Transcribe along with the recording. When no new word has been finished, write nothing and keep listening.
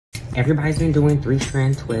Everybody's been doing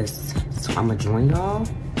 3-strand twists, so I'm gonna join y'all.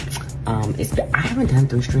 I haven't done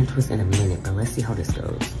 3-strand twists in a minute, but let's see how this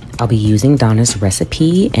goes. I'll be using Donna's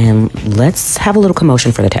recipe, and let's have a little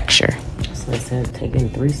commotion for the texture. So it says take in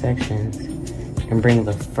 3 sections and bring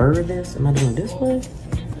the furthest, am I doing this way?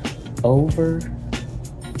 Over,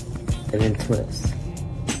 and then twist.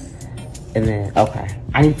 And then, okay.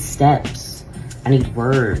 I need steps. I need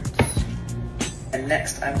words. And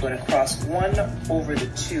next, I'm going to cross 1 over the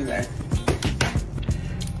 2.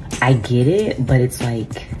 I get it, but it's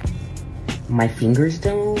like, my fingers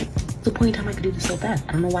don't. What's the point in time I can do this so fast?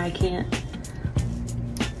 I don't know why I can't.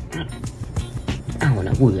 I don't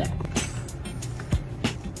know. Who that?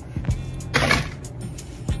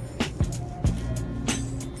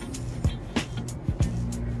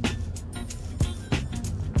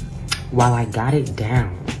 While I got it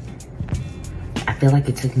down, I feel like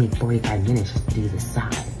it took me 45 minutes just to do this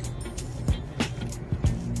side.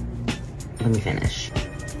 Let me finish.